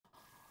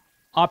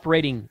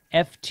operating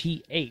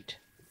FT8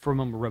 from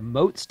a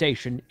remote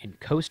station in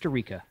Costa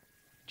Rica.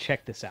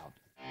 Check this out.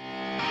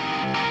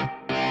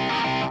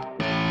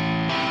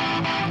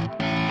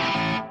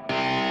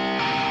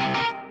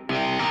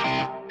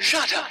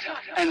 Shut up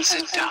and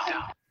sit down.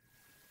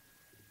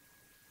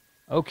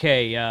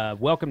 Okay,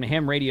 welcome to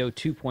Ham Radio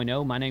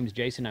 2.0. My name is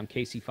Jason. I'm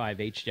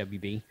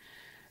KC5HWB.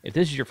 If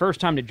this is your first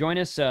time to join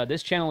us,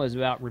 this channel is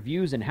about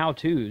reviews and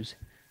how-tos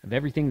of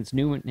everything that's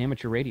new in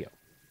amateur radio.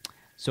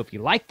 So if you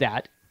like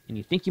that and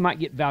you think you might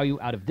get value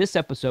out of this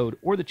episode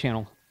or the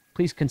channel,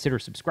 please consider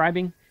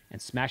subscribing and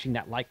smashing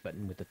that like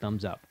button with a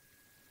thumbs up.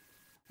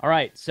 All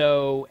right,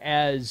 so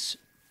as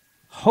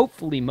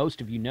hopefully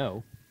most of you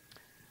know,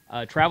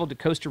 traveled to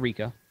Costa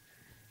Rica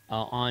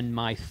on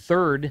my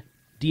third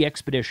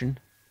DXpedition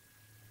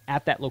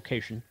at that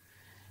location,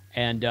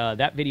 and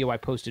that video I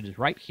posted is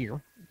right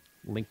here.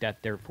 Link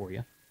that there for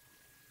you.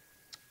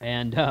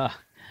 And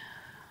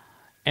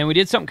we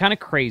did something kind of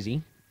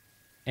crazy,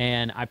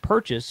 and I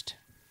purchased.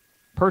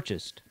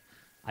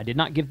 I did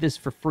not give this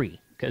for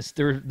free because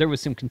there was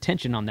some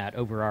contention on that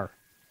over our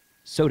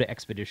soda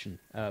expedition.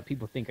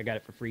 People think I got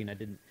it for free, and I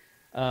didn't.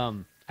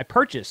 I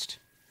purchased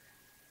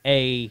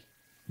a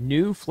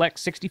new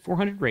Flex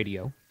 6400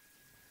 radio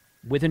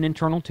with an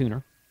internal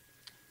tuner,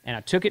 and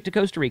I took it to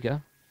Costa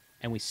Rica,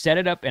 and we set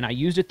it up, and I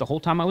used it the whole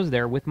time I was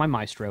there with my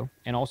Maestro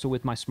and also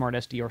with my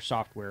SmartSDR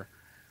software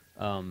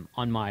on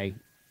my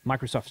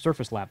Microsoft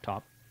Surface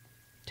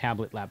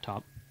tablet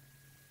laptop.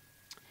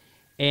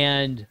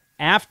 And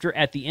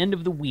at the end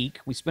of the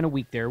week, we spent a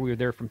week there. We were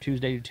there from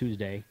Tuesday to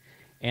Tuesday.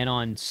 And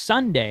on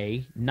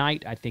Sunday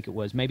night, I think it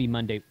was, maybe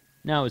Monday.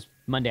 No, it was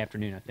Monday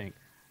afternoon, I think.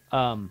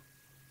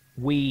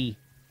 We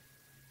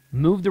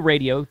moved the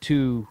radio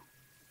to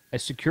a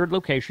secured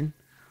location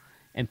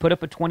and put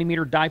up a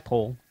 20-meter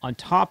dipole on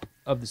top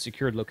of the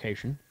secured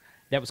location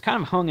that was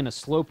kind of hung in a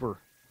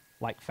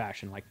sloper-like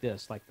fashion, like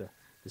this. Like the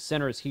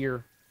center is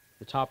here,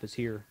 the top is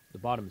here, the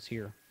bottom is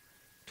here.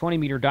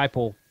 20-meter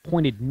dipole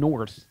pointed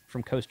north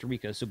from Costa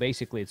Rica, so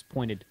basically it's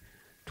pointed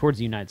towards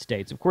the United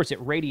States. Of course, it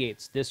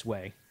radiates this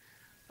way,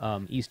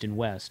 east and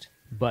west,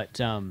 but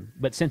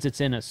since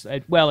it's in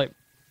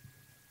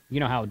you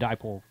know how a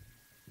dipole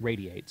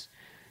radiates.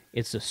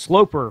 It's a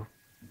sloper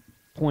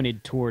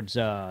pointed towards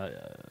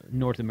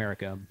North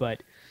America,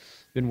 but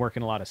been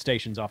working a lot of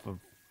stations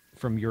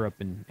from Europe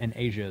and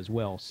Asia as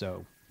well,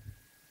 so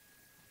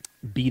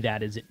be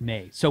that as it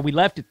may. So we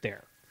left it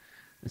there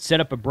and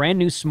set up a brand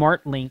new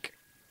SmartLink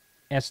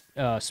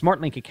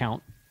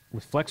account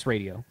with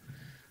FlexRadio.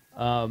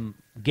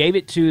 Gave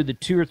it to the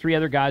two or three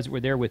other guys that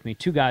were there with me.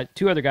 Two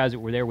other guys that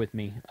were there with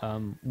me.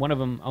 One of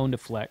them owned a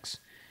Flex.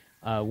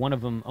 One of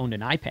them owned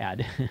an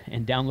iPad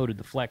and downloaded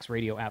the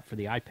FlexRadio app for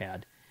the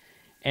iPad.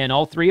 And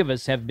all three of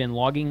us have been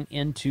logging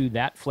into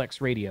that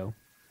FlexRadio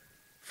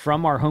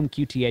from our home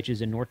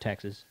QTHs in North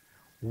Texas,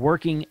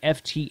 working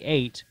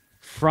FT8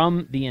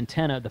 from the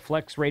antenna, the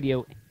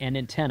FlexRadio and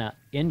antenna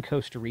in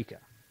Costa Rica.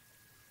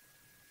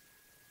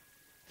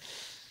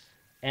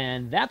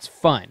 And that's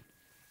fun.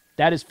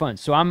 That is fun.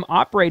 So I'm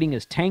operating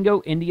as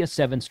Tango India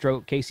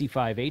 7-stroke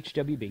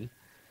KC5HWB.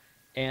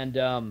 And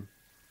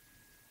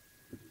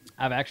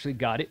I've actually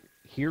got it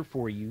here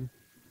for you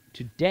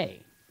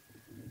today.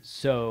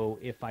 So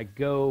if I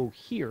go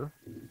here,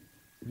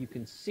 you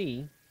can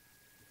see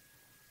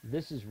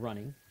this is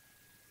running.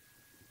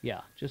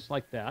 Yeah, just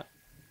like that.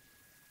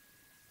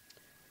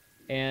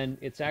 And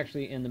it's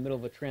actually in the middle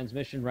of a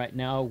transmission right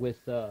now with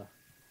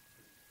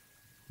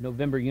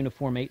November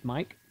Uniform 8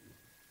 mic.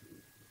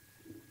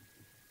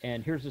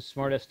 And here's the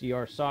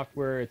SmartSDR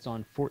software. It's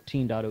on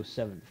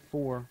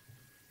 14.074.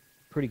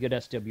 Pretty good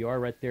SWR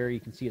right there. You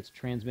can see it's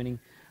transmitting.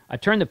 I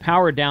turned the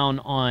power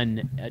down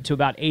to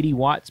about 80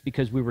 watts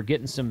because we were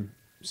getting some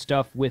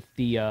stuff with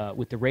the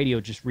radio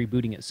just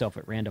rebooting itself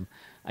at random.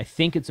 I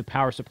think it's a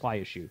power supply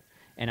issue,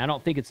 and I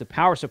don't think it's the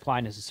power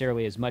supply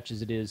necessarily as much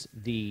as it is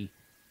the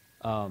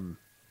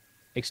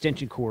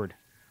extension cord,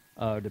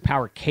 the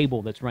power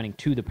cable that's running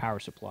to the power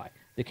supply.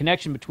 The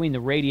connection between the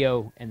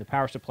radio and the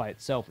power supply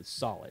itself is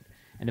solid,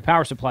 and the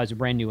power supply is a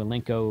brand new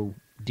Elenco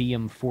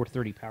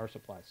DM430 power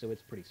supply, so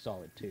it's pretty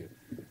solid too.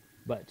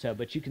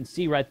 But you can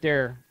see right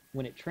there,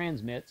 when it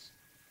transmits,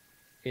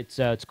 it's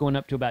going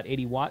up to about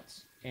 80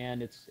 watts,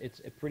 and it's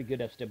a pretty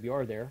good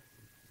SWR there.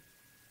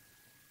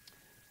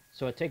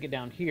 So I take it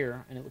down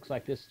here, and it looks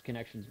like this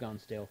connection's gone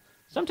stale.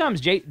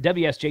 Sometimes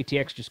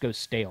WSJT-X just goes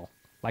stale.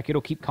 Like,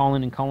 it'll keep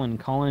calling and calling and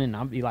calling, and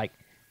I'll be like,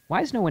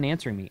 why is no one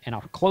answering me? And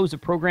I'll close the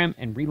program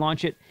and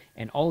relaunch it,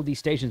 and all of these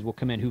stations will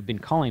come in who've been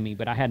calling me,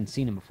 but I hadn't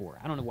seen them before.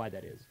 I don't know why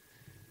that is.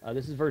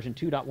 This is version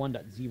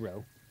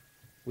 2.1.0,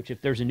 which if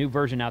there's a new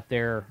version out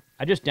there,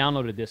 I just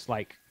downloaded this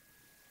like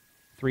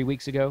 3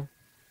 weeks ago.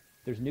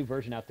 There's a new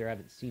version out there. I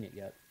haven't seen it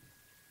yet.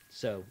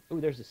 So, oh,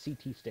 there's a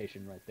CT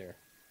station right there.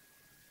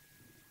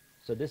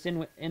 So this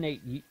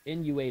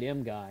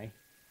NU8M guy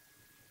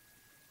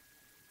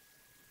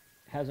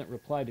hasn't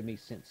replied to me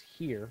since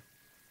here.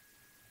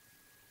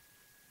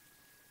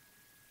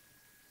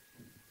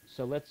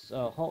 So let's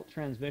halt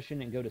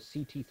transmission and go to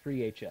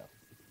CT3HF.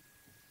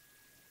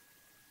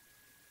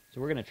 So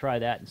we're going to try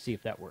that and see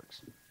if that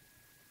works.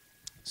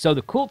 So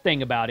the cool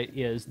thing about it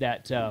is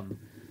that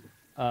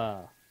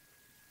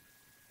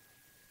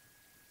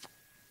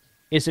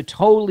it's a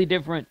totally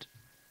different,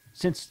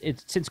 since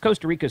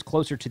Costa Rica is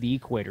closer to the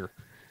equator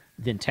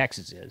than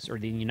Texas is, or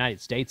the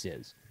United States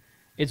is,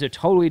 it's a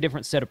totally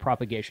different set of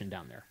propagation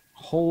down there.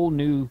 Whole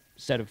new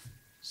set of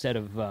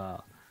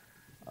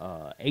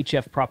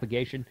HF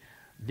propagation.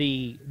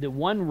 The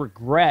one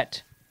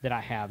regret that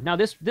I have, now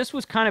this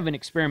was kind of an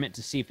experiment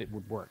to see if it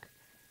would work.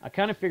 I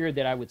kind of figured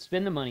that I would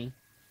spend the money,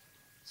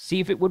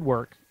 see if it would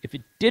work. If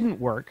it didn't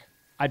work,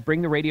 I'd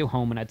bring the radio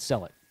home and I'd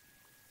sell it.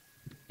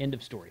 End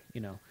of story, you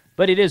know.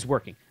 But it is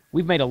working.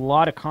 We've made a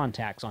lot of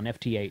contacts on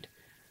FT8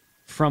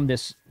 from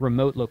this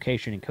remote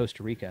location in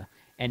Costa Rica.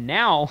 And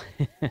now,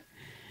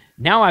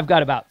 now I've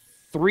got about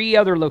 3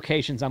 other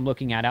locations I'm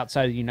looking at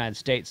outside of the United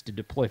States to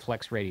deploy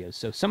flex radios.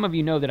 So some of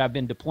you know that I've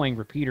been deploying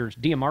repeaters,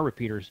 DMR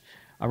repeaters,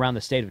 around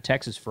the state of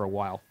Texas for a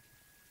while.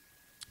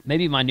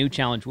 Maybe my new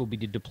challenge will be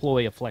to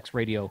deploy a flex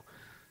radio,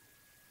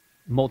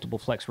 multiple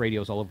flex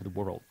radios all over the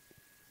world.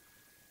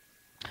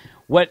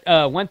 What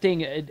one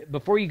thing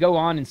before you go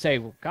on and say,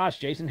 well, gosh,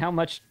 Jason, how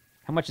much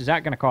is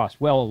that going to cost?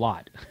 Well, a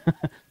lot.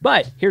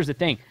 But here's the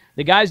thing: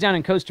 the guys down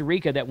in Costa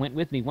Rica that went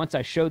with me, once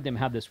I showed them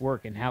how this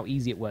worked and how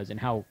easy it was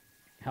and how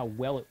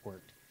well it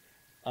worked,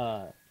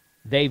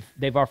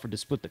 they've offered to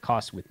split the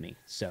cost with me.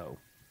 So,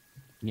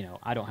 you know,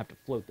 I don't have to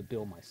float the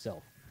bill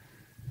myself.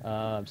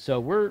 So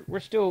we're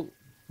still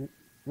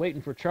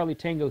waiting for Charlie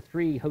Tango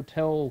 3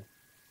 Hotel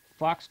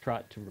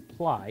Foxtrot to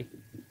reply.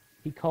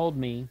 He called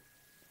me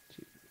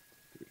 2,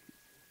 3,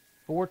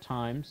 4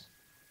 times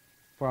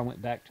before I went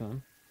back to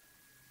him.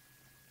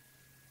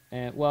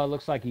 And well, it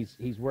looks like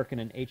he's working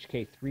an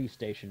HK3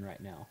 station right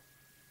now.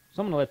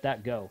 So I'm going to let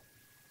that go.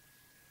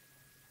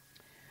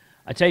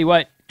 I tell you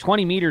what,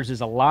 20 meters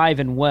is alive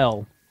and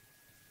well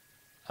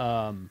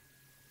in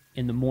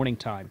the morning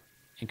time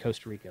in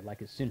Costa Rica.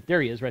 Like as soon,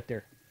 there he is right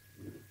there.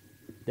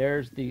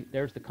 There's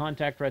the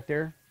contact right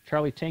there.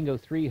 Charlie Tango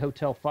 3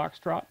 Hotel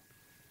Foxtrot.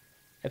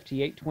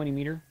 FT8 20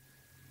 meter.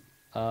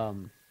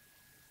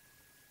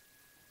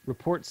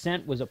 Report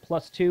sent was a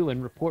 +2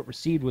 and report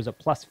received was a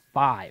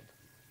 +5.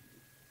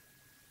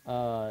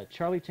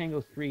 Charlie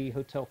Tango 3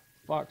 Hotel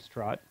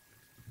Foxtrot.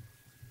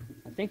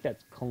 I think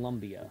that's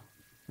Colombia.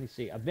 Let me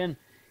see. I've been,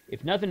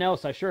 if nothing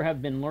else, I sure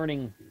have been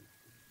learning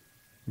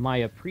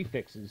my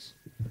prefixes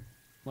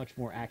much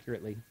more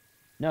accurately.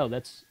 No,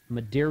 that's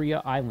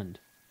Madeira Island.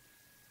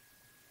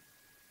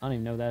 I don't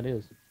even know what that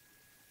is.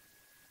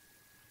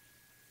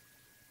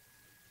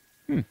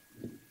 I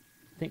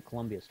think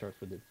Colombia starts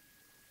with a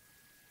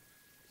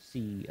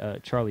C,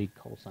 Charlie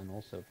call sign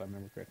also, if I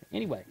remember correctly.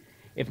 Anyway,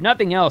 if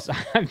nothing else,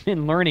 I've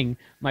been learning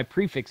my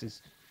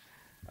prefixes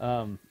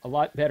a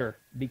lot better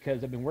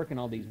because I've been working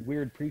all these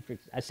weird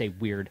prefixes. I say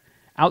weird.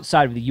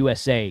 Outside of the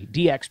USA,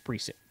 DX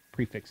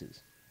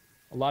prefixes.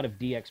 A lot of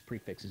DX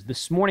prefixes.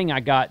 This morning I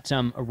got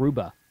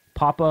Aruba.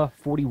 Papa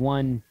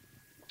 41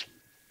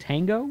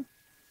 Tango?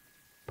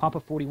 Papa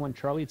 41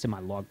 Charlie. It's in my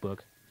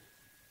logbook.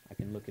 I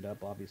can look it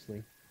up,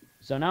 obviously.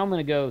 So now I'm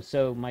going to go.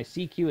 So my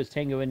CQ is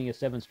Tango India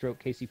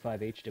 7-stroke KC5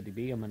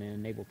 HWB. I'm going to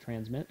enable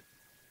transmit.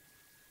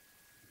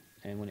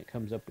 And when it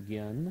comes up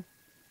again.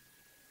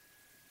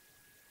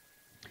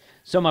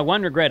 So my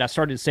one regret, I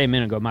started to say a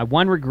minute ago, my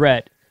one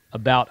regret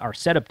about our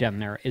setup down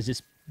there is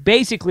this: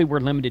 basically we're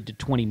limited to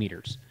 20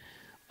 meters.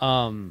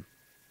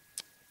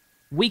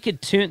 We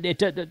could tune it.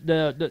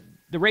 The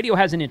radio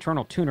has an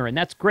internal tuner, and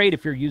that's great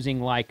if you're using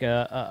like an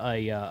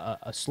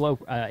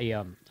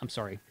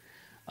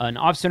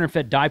off-center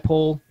fed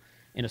dipole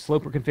in a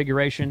sloper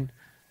configuration,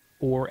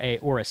 or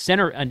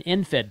an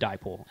end-fed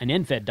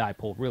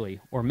dipole, really,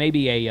 or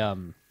maybe a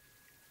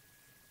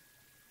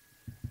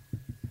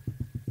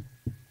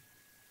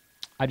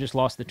I just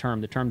lost the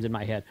term. The term's in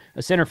my head.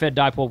 A center-fed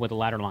dipole with a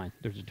ladder line.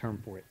 There's a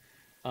term for it.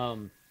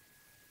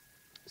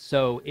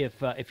 So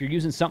if you're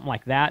using something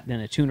like that,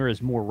 then a tuner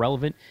is more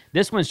relevant.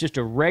 This one's just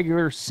a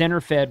regular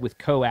center-fed with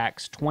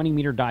coax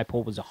 20-meter dipole.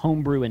 It was a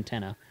homebrew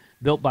antenna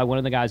built by one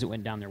of the guys that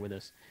went down there with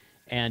us,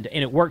 and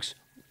it works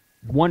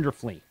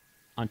wonderfully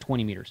on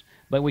 20 meters.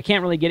 But we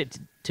can't really get it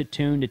to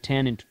tune to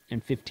 10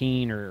 and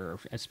 15, or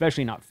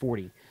especially not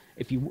 40.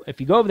 If you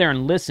go over there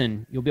and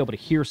listen, you'll be able to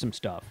hear some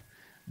stuff.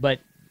 But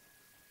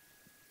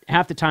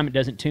half the time it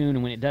doesn't tune,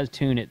 and when it does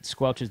tune, it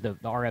squelches the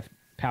RF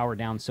power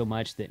down so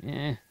much that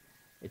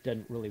it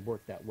doesn't really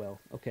work that well.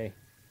 Okay,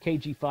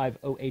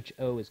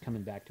 KG5OHO is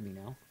coming back to me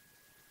now.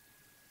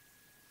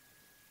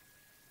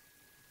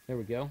 There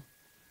we go.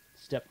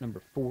 Step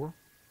number 4.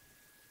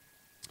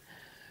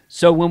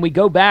 So when we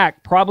go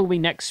back, probably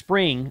next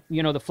spring,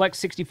 you know, the Flex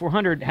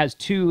 6400 has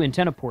 2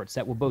 antenna ports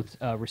that will both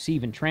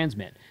receive and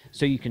transmit.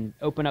 So you can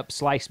open up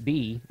slice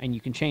B, and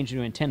you can change it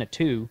to antenna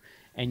 2,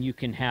 and you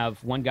can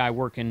have one guy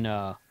working,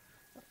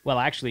 well,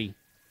 actually,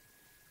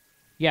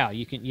 yeah,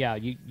 you can, yeah,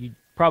 you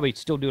probably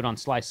still do it on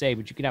slice A,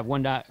 but you could have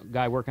one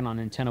guy working on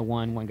antenna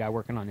 1, one guy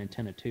working on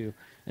antenna 2,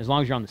 as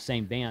long as you're on the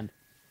same band.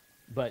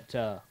 But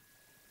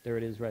there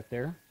it is right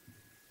there.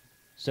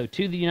 So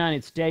to the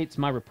United States,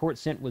 my report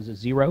sent was a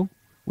 0.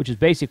 which is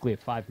basically a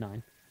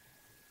 5.9.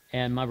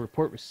 And my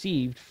report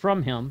received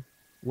from him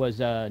was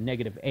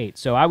 -8.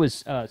 So I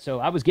was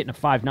getting a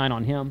 5.9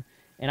 on him,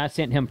 and I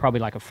sent him probably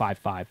like a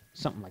 5.5,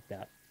 something like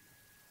that.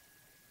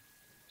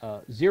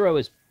 0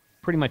 is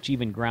pretty much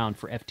even ground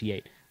for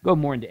FT8. Go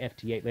more into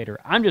FT8 later.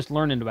 I'm just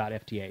learning about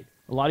FT8.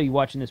 A lot of you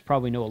watching this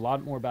probably know a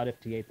lot more about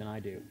FT8 than I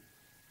do.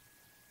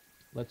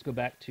 Let's go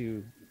back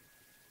to...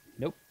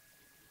 Nope.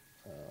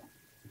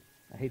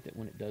 I hate that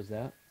when it does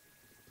that.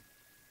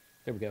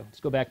 There we go. Let's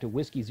go back to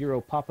Whiskey Zero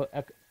Papa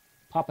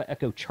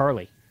Echo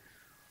Charlie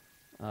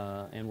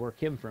and work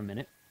him for a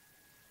minute.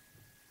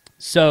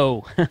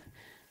 So,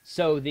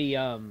 so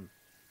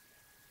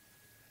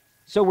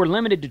we're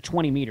limited to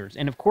 20 meters,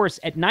 and of course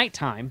at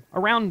nighttime,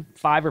 around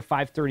 5 or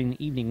 5:30 in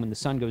the evening, when the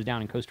sun goes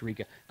down in Costa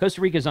Rica.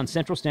 Costa Rica is on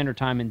Central Standard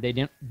Time, and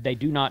they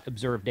do not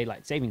observe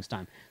daylight savings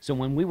time. So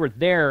when we were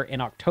there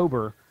in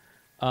October,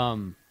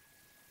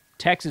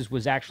 Texas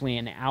was actually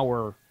an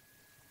hour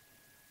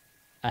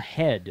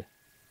ahead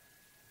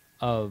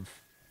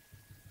of.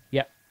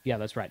 Yeah,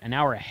 that's right. An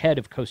hour ahead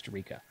of Costa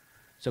Rica.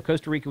 So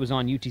Costa Rica was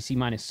on UTC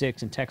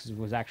 -6, and Texas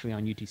was actually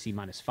on UTC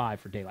 -5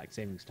 for daylight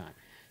savings time.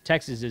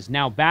 Texas is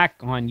now back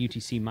on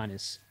UTC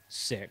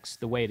 -6,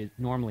 the way it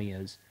normally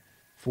is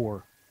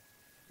for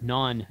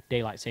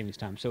non-daylight savings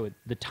time. So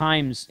the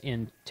times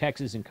in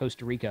Texas and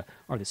Costa Rica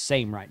are the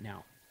same right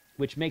now,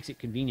 which makes it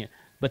convenient.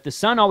 But the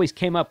sun always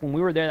came up when we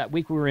were there that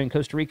week we were in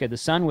Costa Rica. The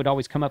sun would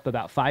always come up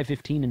about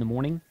 5:15 in the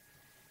morning.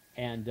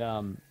 And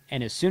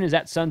as soon as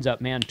that sun's up,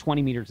 man,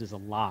 20 meters is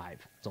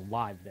alive. It's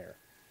alive there.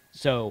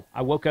 So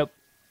I woke up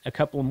a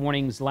couple of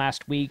mornings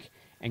last week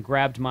and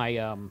grabbed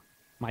my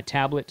my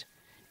tablet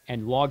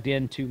and logged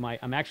into my.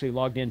 I'm actually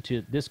logged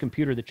into this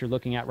computer that you're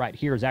looking at right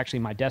here is actually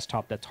my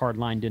desktop that's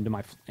hardlined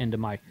into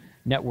my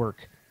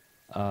network,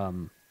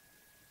 and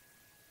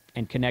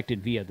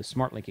connected via the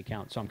SmartLink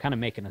account. So I'm kind of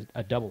making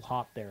a double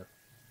hop there.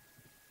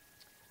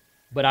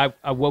 But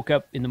I woke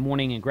up in the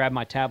morning and grabbed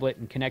my tablet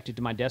and connected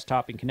to my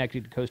desktop and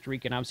connected to Costa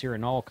Rica, and I was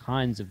hearing all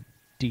kinds of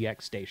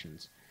DX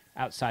stations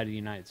outside of the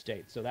United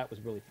States. So that was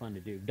really fun to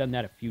do. Done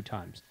that a few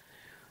times.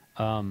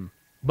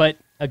 But,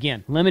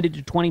 again, limited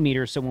to 20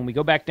 meters. So when we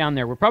go back down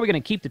there, we're probably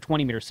going to keep the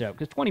 20-meter setup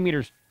because 20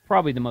 meters is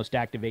probably the most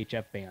active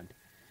HF band.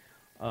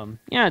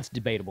 Yeah, it's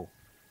debatable.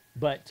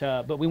 But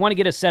we want to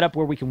get a setup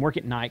where we can work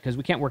at night because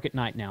we can't work at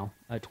night now.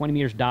 20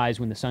 meters dies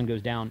when the sun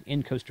goes down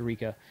in Costa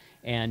Rica.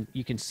 And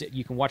you can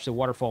watch the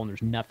waterfall, and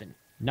there's nothing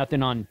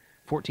on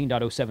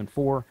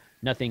 14.074,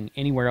 nothing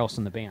anywhere else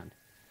in the band.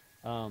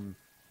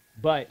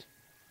 But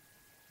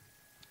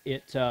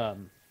it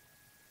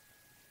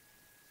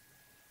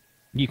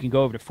you can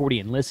go over to 40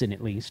 and listen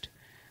at least.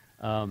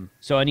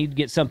 So I need to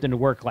get something to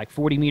work like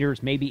 40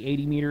 meters, maybe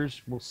 80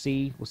 meters. We'll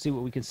see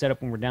what we can set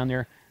up when we're down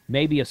there.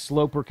 Maybe a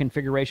sloper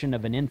configuration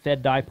of an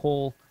in-fed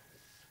dipole.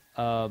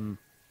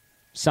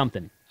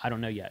 Something. I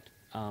don't know yet.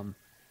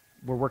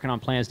 We're working on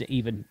plans to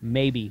even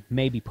maybe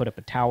put up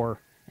a tower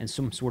and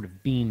some sort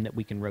of beam that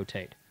we can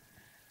rotate.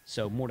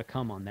 So more to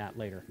come on that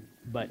later.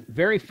 But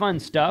very fun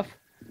stuff.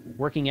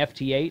 Working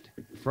FT8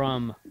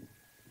 from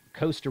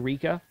Costa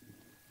Rica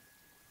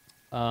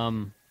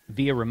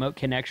via remote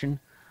connection,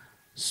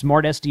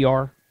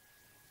 SmartSDR,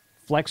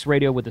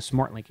 FlexRadio with a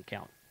SmartLink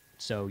account.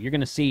 So you're going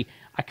to see,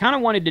 I kind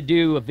of wanted to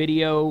do a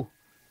video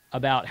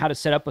about how to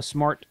set up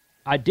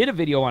I did a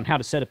video on how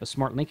to set up a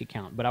SmartLink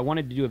account, but I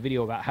wanted to do a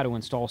video about how to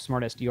install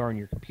SmartSDR on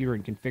your computer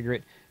and configure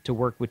it to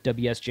work with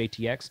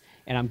WSJT-X,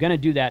 and I'm going to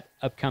do that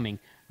upcoming.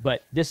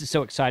 But this is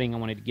so exciting, I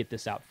wanted to get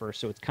this out first,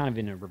 so it's kind of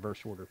in a reverse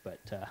order. But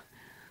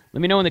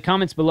let me know in the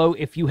comments below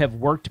if you have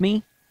worked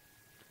me.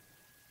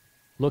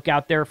 Look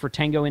out there for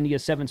Tango India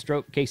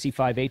 7-stroke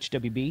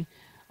KC5HWB.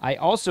 I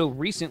also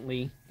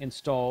recently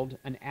installed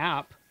an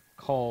app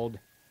called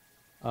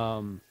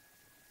Ham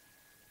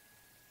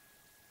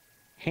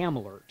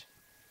Alert.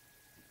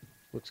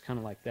 Looks kind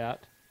of like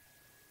that.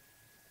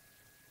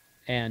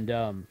 And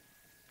kind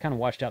of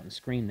washed out in the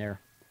screen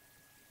there.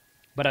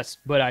 But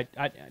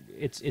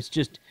it's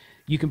just,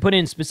 you can put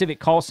in specific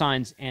call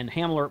signs, and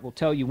Ham Alert will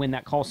tell you when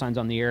that call sign's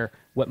on the air,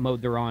 what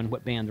mode they're on,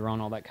 what band they're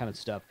on, all that kind of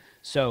stuff.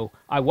 So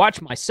I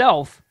watch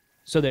myself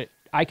so that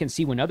I can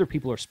see when other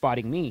people are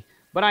spotting me.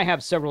 But I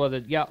have several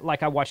other,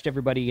 like I watched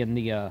everybody in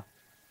the,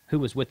 who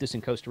was with us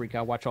in Costa Rica.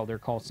 I watch all their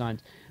call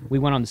signs. We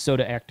went on the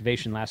soda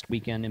activation last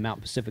weekend in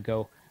Mount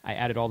Pacifico. I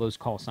added all those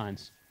call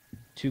signs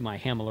to my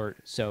Ham Alert,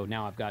 so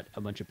now I've got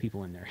a bunch of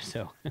people in there.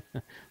 So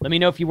let me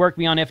know if you work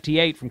me on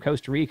FT8 from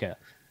Costa Rica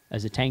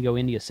as a Tango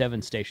India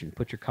 7 station.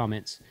 Put your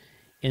comments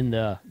in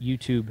the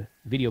YouTube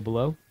video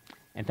below,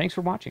 and thanks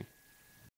for watching.